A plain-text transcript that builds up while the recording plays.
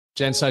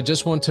Gents, I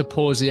just want to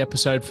pause the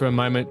episode for a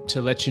moment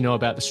to let you know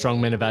about the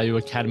Strong Men of Value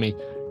Academy.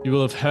 You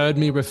will have heard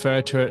me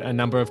refer to it a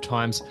number of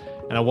times,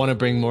 and I want to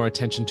bring more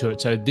attention to it.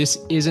 So this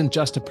isn't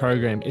just a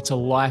program, it's a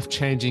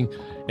life-changing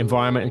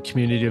environment and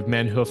community of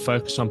men who are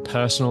focused on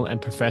personal and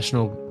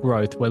professional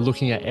growth. We're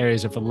looking at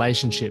areas of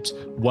relationships,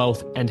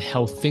 wealth, and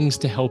health, things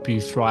to help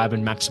you thrive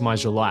and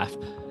maximize your life.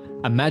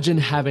 Imagine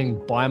having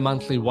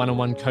bi-monthly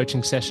one-on-one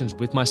coaching sessions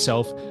with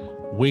myself,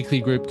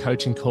 weekly group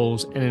coaching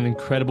calls, and an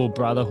incredible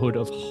brotherhood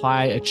of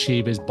high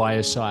achievers by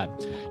your side.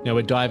 Now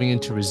we're diving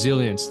into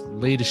resilience,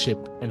 leadership,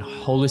 and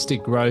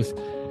holistic growth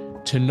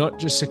to not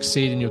just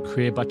succeed in your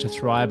career, but to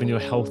thrive in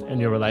your health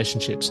and your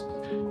relationships.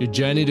 Your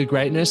journey to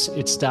greatness,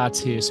 it starts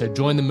here. So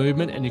join the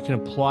movement and you can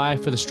apply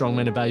for the Strong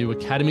Men of Value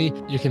Academy.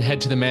 You can head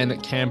to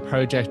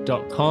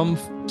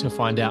themanthatcanproject.com to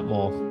find out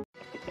more.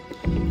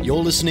 You're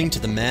listening to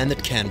The Man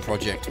That Can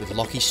Project with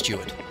Lachlan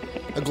Stuart,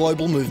 a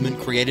global movement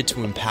created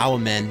to empower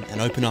men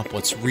and open up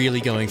what's really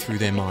going through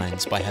their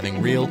minds by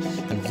having real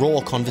and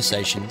raw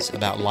conversations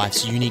about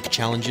life's unique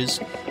challenges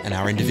and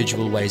our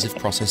individual ways of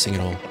processing it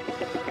all.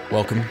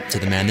 Welcome to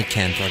The Man That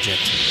Can Project.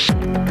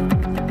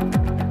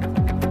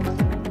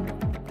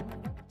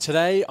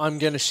 Today, I'm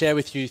going to share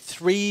with you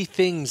 3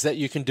 things that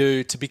you can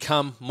do to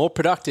become more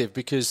productive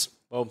because,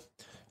 well,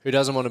 who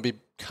doesn't want to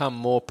become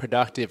more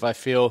productive? I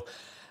feel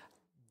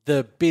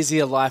the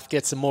busier life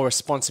gets, the more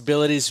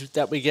responsibilities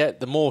that we get,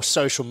 the more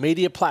social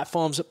media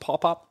platforms that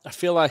pop up. I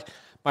feel like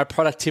my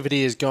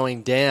productivity is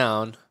going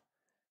down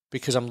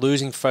because I'm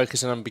losing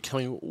focus and I'm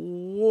becoming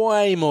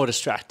way more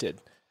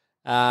distracted.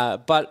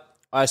 But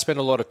I spend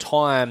a lot of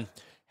time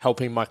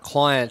helping my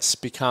clients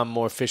become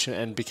more efficient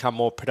and become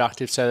more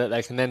productive so that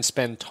they can then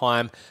spend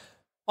time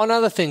on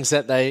other things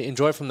that they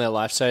enjoy from their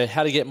life. So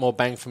how to get more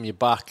bang from your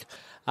buck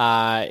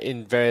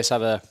in various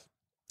other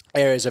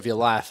areas of your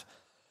life.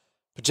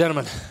 But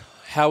gentlemen,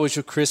 how was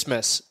your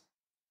Christmas?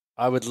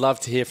 I would love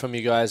to hear from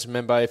you guys.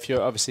 Remember, if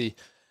you're obviously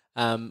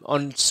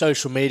on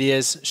social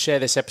medias, share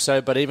this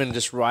episode, but even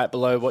just write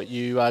below what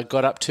you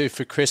got up to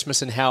for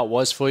Christmas and how it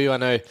was for you. I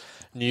know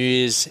New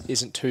Year's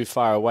isn't too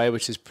far away,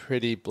 which is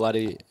pretty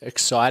bloody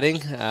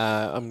exciting.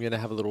 I'm going to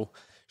have a little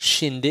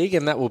shindig,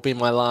 and that will be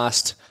my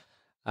last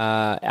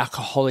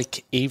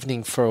alcoholic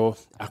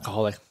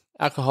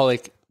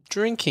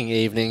drinking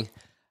evening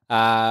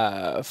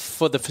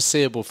for the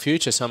foreseeable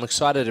future. So I'm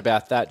excited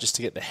about that, just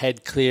to get the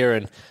head clear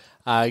and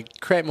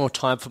create more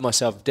time for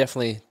myself.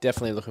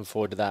 Definitely looking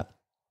forward to that.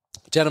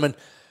 Gentlemen,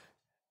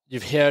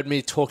 you've heard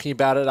me talking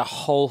about it a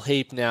whole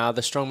heap now.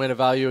 The Strong Men of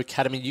Value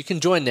Academy, you can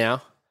join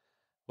now.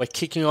 We're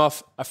kicking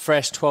off a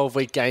fresh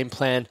 12-week game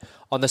plan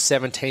on the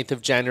 17th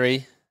of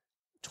January,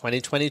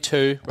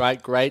 2022,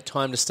 right? Great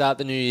time to start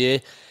the new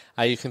year.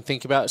 You can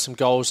think about some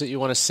goals that you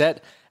want to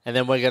set, and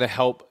then we're going to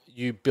help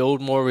you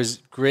build more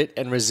grit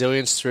and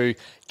resilience through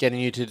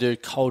getting you to do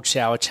cold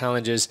shower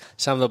challenges.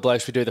 Some of the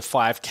blokes, we do the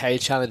 5K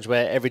challenge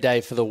where every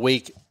day for the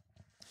week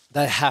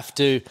they have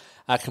to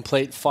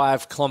complete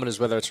 5 kilometers,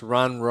 whether it's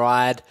run,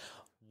 ride,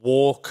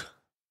 walk,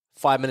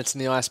 5 minutes in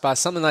the ice bath,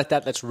 something like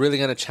that that's really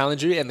going to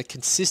challenge you. And the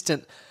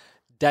consistent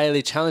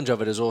daily challenge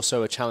of it is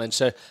also a challenge.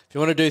 So if you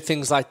want to do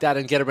things like that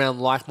and get around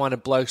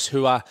like-minded blokes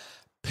who are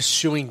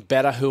pursuing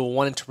better, who are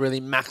wanting to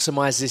really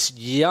maximize this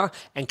year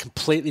and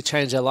completely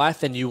change their life,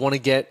 then you want to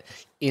get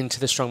into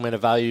the Strong Men of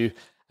Value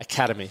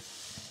Academy.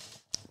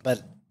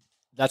 But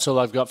that's all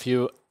I've got for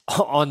you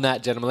on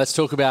that, gentlemen. Let's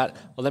talk about,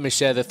 well, let me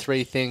share the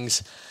 3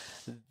 things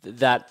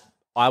that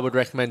I would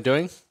recommend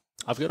doing.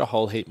 I've got a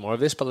whole heap more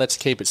of this, but let's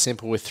keep it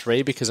simple with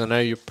 3 because I know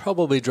you're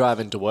probably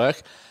driving to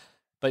work.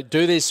 But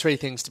do these 3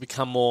 things to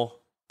become more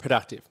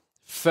productive.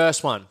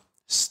 First one,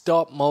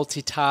 stop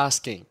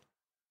multitasking.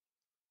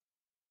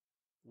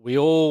 We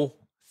all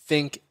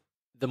think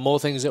the more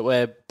things that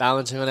we're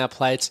balancing on our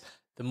plates,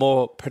 the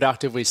more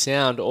productive we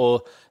sound,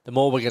 or the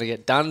more we're going to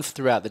get done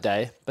throughout the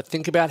day. But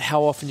think about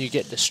how often you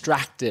get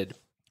distracted,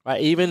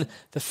 right? Even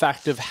the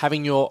fact of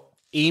having your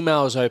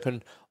emails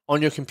open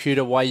on your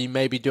computer while you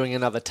may be doing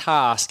another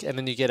task, and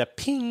then you get a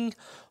ping,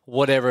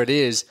 whatever it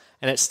is,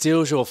 and it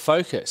steals your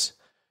focus.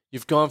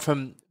 You've gone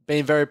from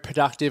being very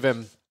productive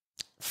and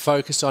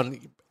focused on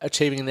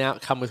achieving an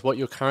outcome with what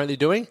you're currently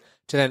doing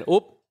to then,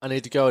 I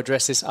need to go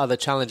address this other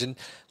challenge. And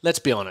let's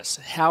be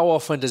honest, how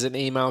often does an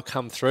email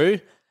come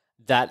through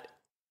that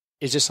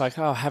is just like,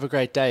 oh, have a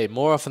great day?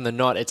 More often than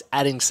not, it's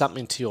adding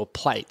something to your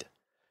plate.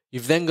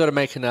 You've then got to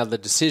make another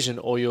decision,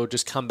 or you'll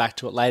just come back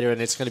to it later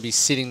and it's going to be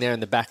sitting there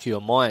in the back of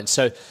your mind.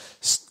 So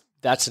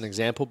that's an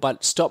example,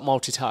 but stop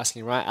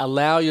multitasking, right?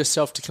 Allow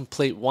yourself to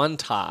complete one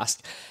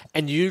task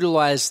and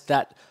utilize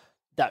that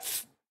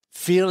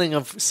feeling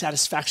of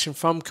satisfaction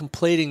from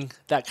completing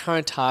that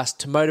current task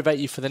to motivate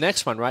you for the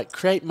next one, right?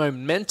 Create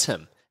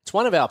momentum. It's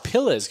one of our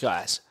pillars,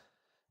 guys.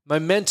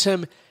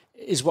 Momentum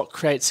is what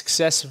creates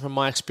success from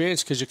my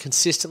experience because you're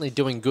consistently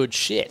doing good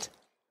shit.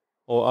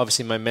 Or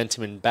obviously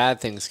momentum in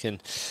bad things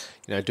can,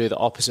 do the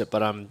opposite,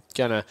 but I'm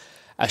going to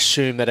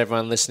assume that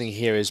everyone listening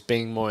here is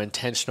being more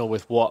intentional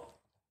with what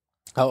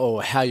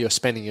or how you're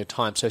spending your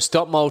time. So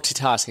stop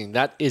multitasking.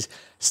 That is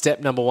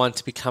step number one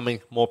to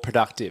becoming more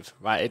productive,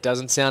 right? It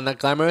doesn't sound that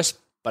glamorous,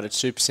 but it's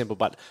super simple.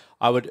 But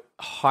I would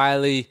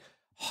highly,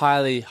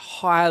 highly,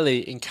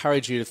 highly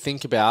encourage you to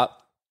think about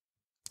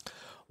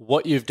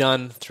what you've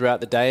done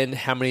throughout the day and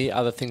how many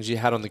other things you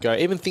had on the go.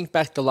 Even think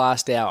back the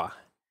last hour.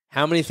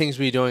 How many things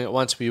were you doing at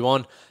once? Were you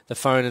on the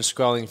phone and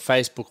scrolling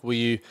Facebook? Were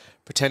you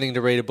pretending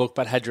to read a book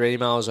but had your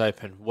emails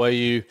open? Were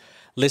you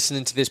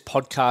listening to this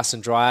podcast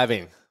and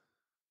driving?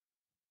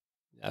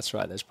 That's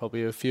right. There's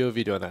probably a few of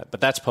you doing that, but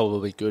that's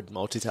probably good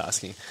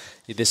multitasking.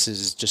 This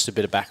is just a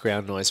bit of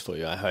background noise for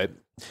you, I hope.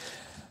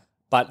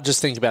 But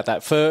just think about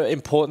that. For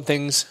important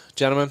things,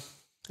 gentlemen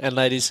and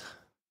ladies,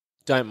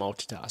 don't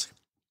multitask.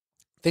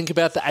 Think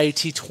about the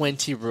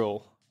 80-20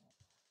 rule.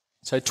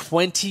 So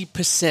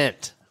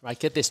 20%, right?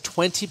 Get this,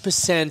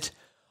 20%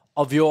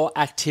 of your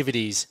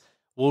activities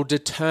will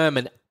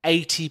determine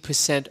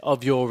 80%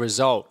 of your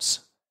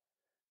results.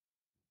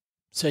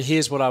 So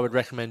here's what I would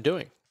recommend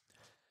doing.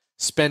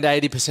 Spend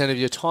 80% of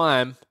your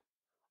time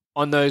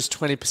on those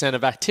 20%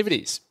 of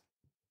activities.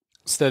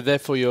 So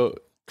therefore you're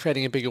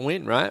creating a bigger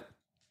win, right?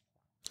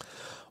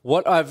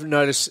 What I've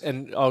noticed,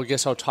 and I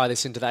guess I'll tie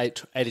this into the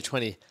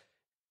 80-20,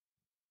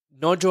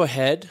 nod your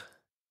head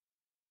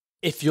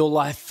if your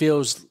life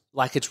feels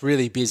like it's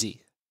really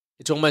busy.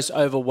 It's almost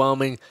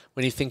overwhelming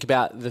when you think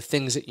about the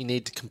things that you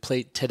need to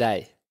complete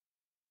today.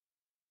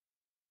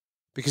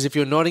 Because if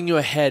you're nodding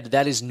your head,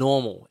 that is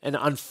normal. And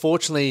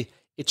unfortunately,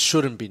 it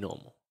shouldn't be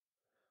normal.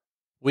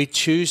 We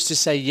choose to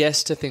say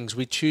yes to things.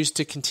 We choose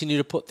to continue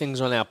to put things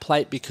on our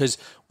plate because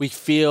we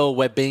feel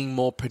we're being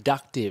more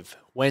productive.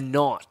 We're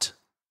not.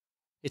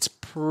 It's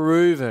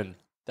proven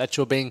that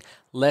you're being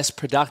less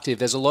productive.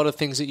 There's a lot of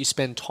things that you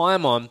spend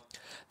time on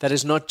that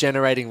is not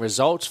generating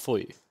results for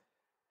you.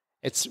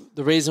 It's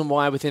the reason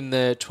why within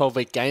the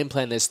 12-week game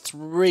plan, there's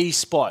 3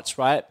 spots,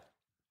 right?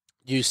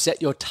 You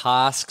set your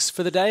tasks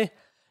for the day,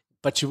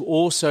 but you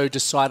also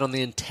decide on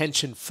the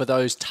intention for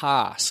those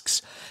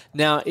tasks.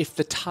 Now, if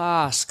the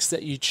tasks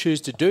that you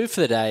choose to do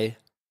for the day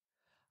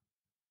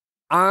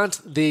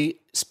aren't the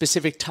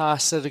specific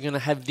tasks that are going to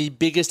have the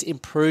biggest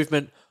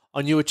improvement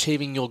on you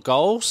achieving your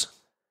goals,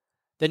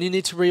 then you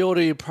need to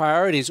reorder your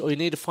priorities, or you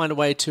need to find a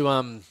way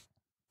to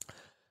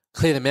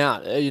clear them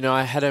out.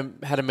 I had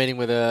a meeting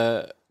with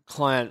a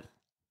client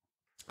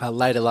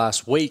later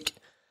last week,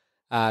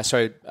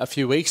 a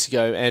few weeks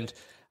ago, and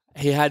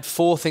he had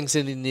 4 things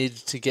that he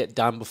needed to get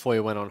done before he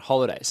went on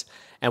holidays.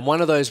 And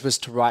one of those was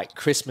to write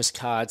Christmas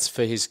cards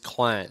for his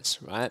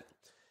clients, right?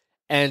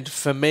 And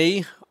for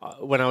me,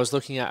 when I was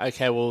looking at,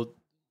 okay, well,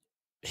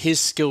 his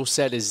skill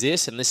set is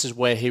this, and this is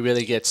where he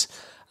really gets,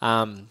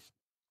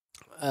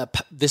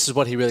 this is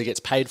what he really gets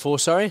paid for,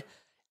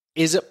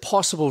 Is it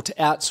possible to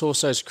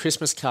outsource those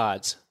Christmas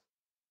cards?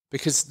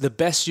 Because the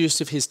best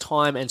use of his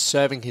time and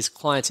serving his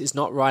clients is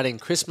not writing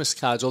Christmas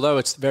cards, although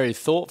it's very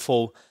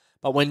thoughtful.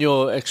 But when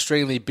you're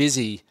extremely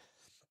busy,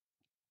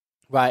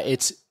 right,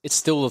 it's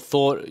still a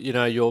thought,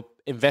 you're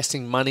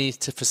investing money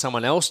for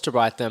someone else to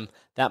write them.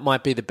 That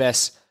might be the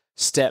best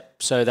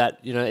step so that,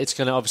 it's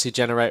going to obviously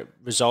generate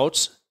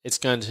results. It's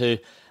going to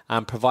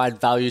provide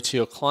value to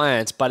your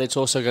clients, but it's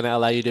also going to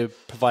allow you to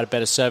provide a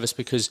better service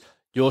because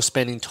you're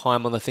spending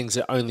time on the things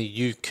that only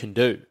you can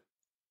do.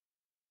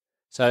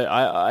 So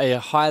I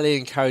highly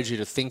encourage you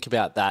to think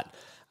about that.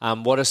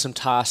 What are some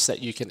tasks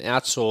that you can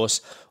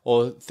outsource,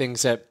 or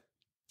things that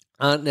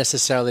aren't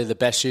necessarily the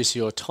best use of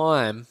your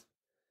time?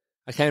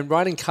 Okay, and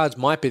writing cards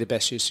might be the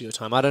best use of your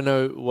time. I don't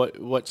know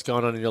what's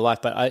going on in your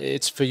life, but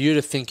it's for you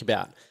to think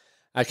about.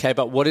 Okay,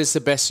 but what is the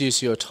best use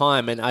of your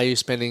time, and are you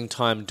spending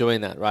time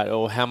doing that, right?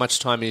 Or how much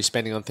time are you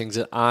spending on things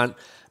that aren't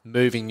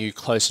moving you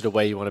closer to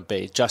where you want to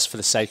be just for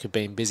the sake of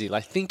being busy?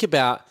 Like, think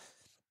about,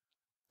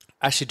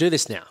 actually do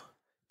this now.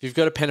 If you've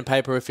got a pen and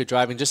paper, if you're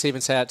driving, just even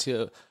say out to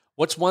you,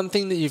 what's one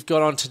thing that you've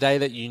got on today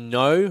that you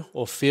know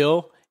or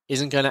feel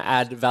isn't going to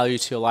add value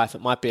to your life?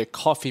 It might be a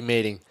coffee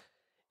meeting.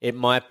 It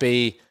might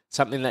be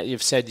something that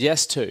you've said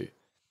yes to.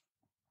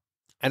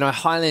 And I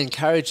highly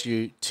encourage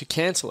you to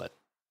cancel it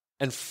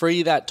and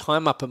free that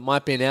time up. It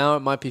might be an hour,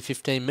 it might be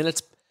 15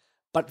 minutes,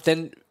 but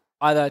then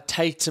either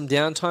take some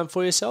downtime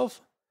for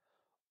yourself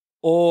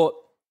or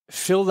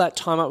fill that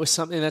time up with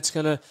something that's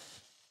going to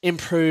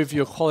improve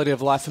your quality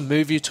of life and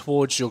move you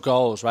towards your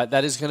goals, right?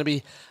 That is going to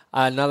be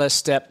another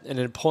step and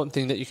an important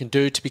thing that you can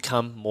do to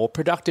become more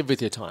productive with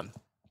your time.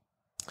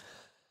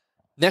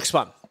 Next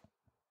one,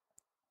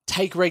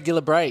 take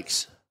regular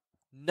breaks.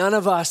 None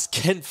of us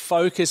can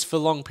focus for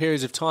long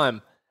periods of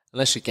time,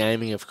 unless you're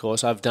gaming, of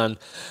course. I've done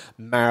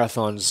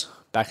marathons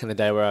back in the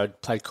day where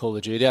I'd play Call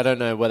of Duty. I don't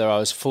know whether I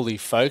was fully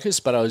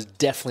focused, but I was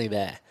definitely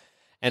there.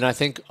 And I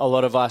think a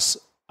lot of us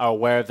are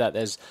aware of that.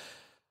 There's,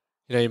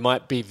 you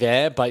might be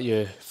there, but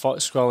you're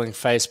scrolling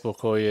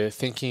Facebook or you're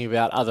thinking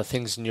about other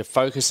things and your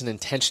focus and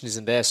intention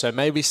isn't there. So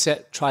maybe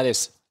try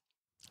this.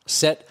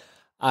 Set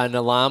an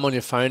alarm on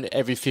your phone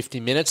every 50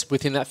 minutes.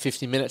 Within that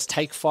 50 minutes,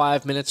 take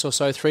 5 minutes or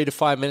so, 3 to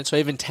 5 minutes, or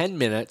even 10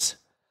 minutes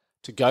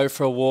to go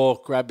for a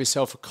walk, grab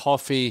yourself a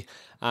coffee,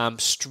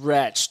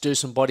 stretch, do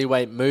some body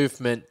weight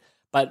movement,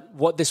 But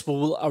what this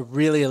will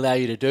really allow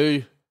you to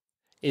do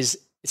is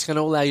it's going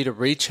to allow you to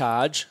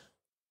recharge,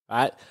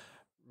 right?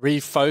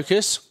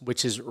 Refocus,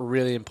 which is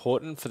really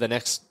important for the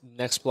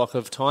next block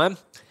of time,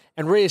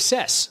 and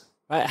reassess.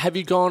 Right? Have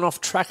you gone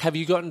off track? Have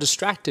you gotten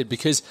distracted?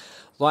 Because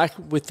like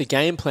with the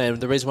game plan,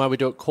 the reason why we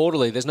do it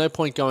quarterly, there's no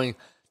point going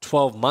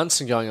 12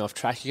 months and going off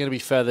track. You're going to be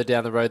further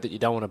down the road that you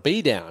don't want to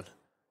be down.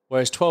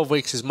 Whereas 12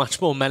 weeks is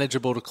much more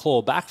manageable to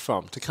come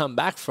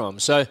back from.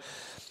 So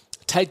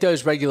take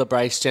those regular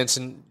breaks,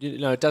 Jensen.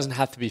 It doesn't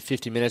have to be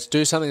 50 minutes.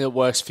 Do something that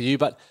works for you,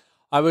 but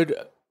I would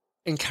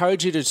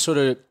encourage you to sort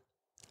of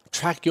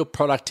track your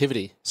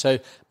productivity. So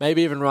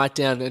maybe even write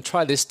down and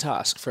try this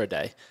task for a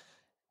day.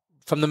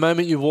 From the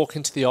moment you walk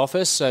into the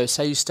office, so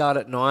say you start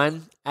at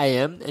 9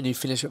 a.m. and you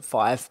finish at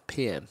 5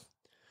 p.m.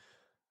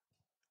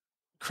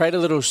 Create a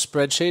little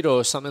spreadsheet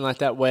or something like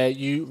that where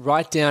you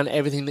write down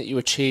everything that you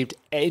achieved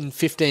in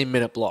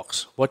 15-minute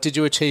blocks. What did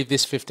you achieve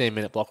this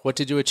 15-minute block? What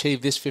did you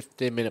achieve this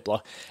 15-minute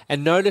block?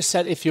 And notice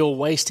that if you're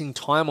wasting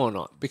time or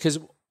not. Because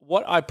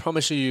what I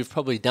promise you've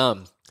probably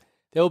done,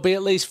 there will be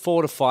at least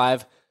 4 to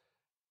 5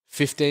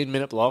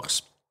 15-minute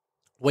blocks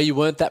where you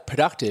weren't that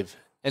productive.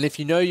 And if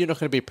you know you're not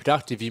going to be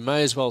productive, you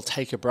may as well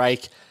take a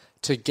break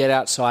to get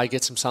outside,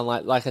 get some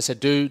sunlight. Like I said,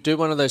 do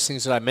one of those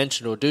things that I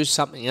mentioned or do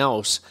something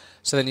else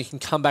so then you can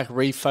come back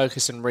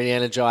refocused and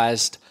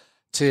re-energized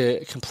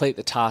to complete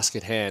the task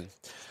at hand.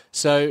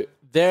 So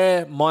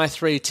they're my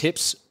 3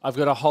 tips. I've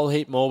got a whole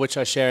heap more, which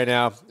I share in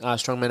our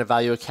Strong Men of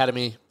Value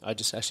Academy. I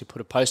just actually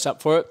put a post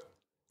up for it.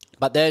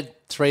 But they're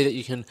 3 that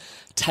you can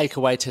take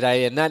away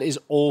today. And that is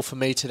all for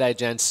me today,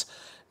 gents.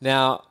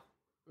 Now,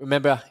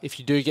 remember, if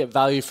you do get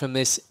value from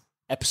this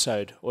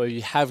episode or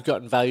you have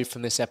gotten value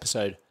from this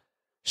episode,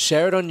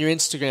 share it on your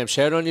Instagram,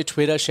 share it on your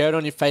Twitter, share it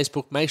on your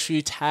Facebook. Make sure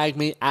you tag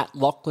me at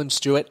Lachlan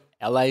Stuart,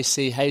 Lachlan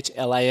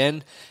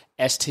Stuart.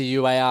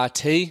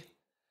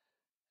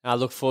 I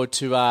look forward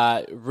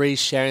to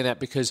re-sharing that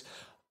because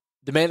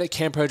the Man That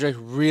Can project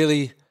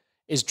really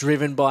is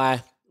driven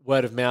by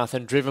word of mouth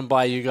and driven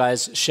by you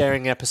guys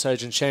sharing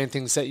episodes and sharing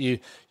things that you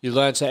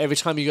learn. So every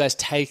time you guys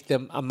take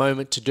them a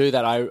moment to do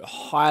that, I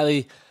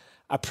highly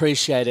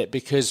appreciate it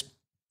because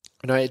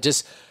it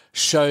just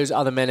shows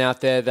other men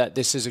out there that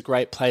this is a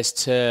great place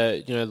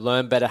to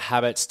learn better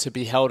habits, to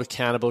be held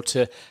accountable,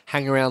 to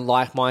hang around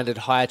like-minded,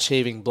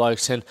 high-achieving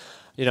blokes. And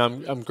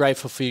I'm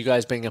grateful for you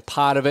guys being a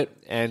part of it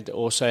and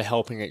also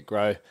helping it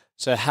grow.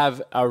 So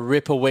have a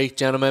ripper week,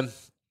 gentlemen.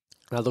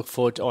 I look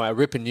forward to, a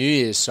ripper New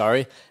Year's,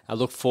 sorry. I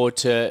look forward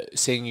to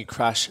seeing you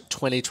crush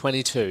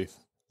 2022.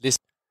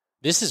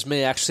 This is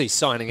me actually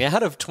signing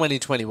out of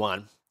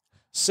 2021.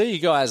 See you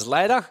guys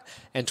later,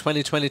 and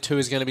 2022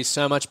 is going to be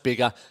so much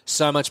bigger,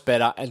 so much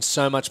better, and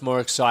so much more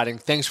exciting.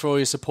 Thanks for all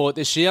your support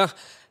this year,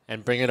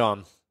 and bring it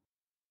on.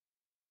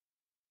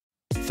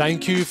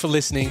 Thank you for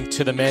listening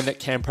to the Man That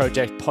Can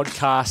Project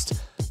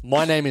podcast.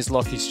 My name is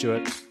Lachlan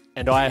Stuart,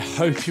 and I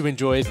hope you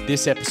enjoyed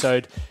this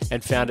episode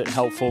and found it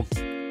helpful.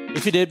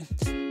 If you did,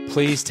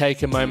 please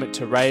take a moment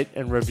to rate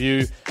and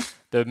review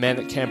the Man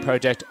That Can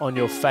Project on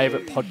your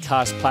favorite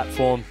podcast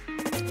platform.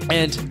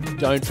 And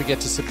don't forget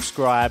to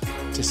subscribe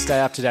to stay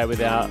up to date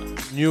with our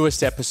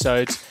newest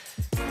episodes.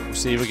 We'll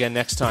see you again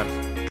next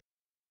time.